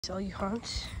All you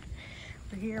hunks.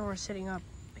 We're here. We're setting up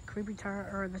the creepy tower,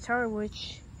 or the Tower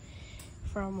Witch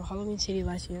from Halloween City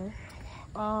last year.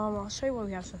 I'll show you what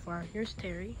we have so far. Here's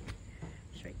Terry.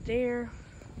 It's right there.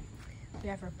 We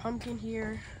have our pumpkin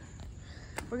here.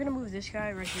 We're gonna move this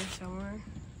guy right here somewhere.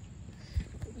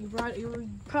 You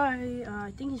probably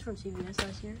I think he's from CVS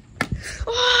last year.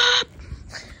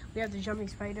 We have the jumping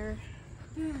spider.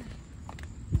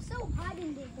 It's so hot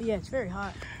in there. Yeah, it's very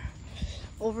hot.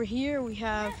 Over here we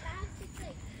have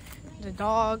the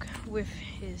dog with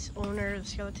his owner, the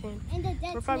skeleton. And the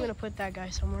dead We're probably gonna put that guy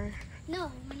somewhere.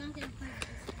 No, we're not gonna put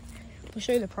this. We'll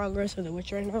show you the progress of the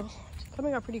witch right now. It's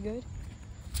coming out pretty good.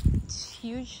 It's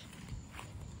huge.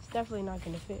 It's definitely not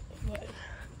gonna fit, but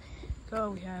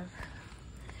so we have.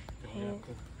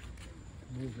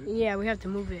 Yeah, we have to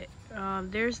move it.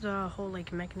 There's the whole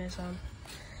like mechanism,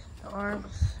 the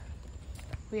arms.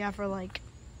 We have our like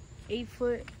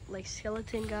 8-foot like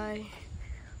skeleton guy.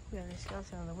 We have the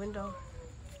skeleton on the window.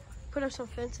 Put up some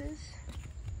fences.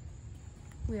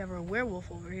 We have our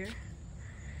werewolf over here.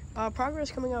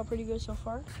 Progress coming out pretty good so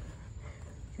far.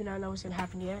 Do not know what's gonna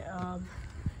happen yet.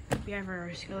 We have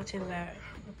our skeleton that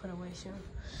we'll put away soon.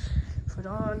 Put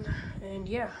on, and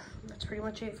yeah, that's pretty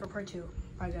much it for part 2.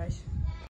 Bye guys.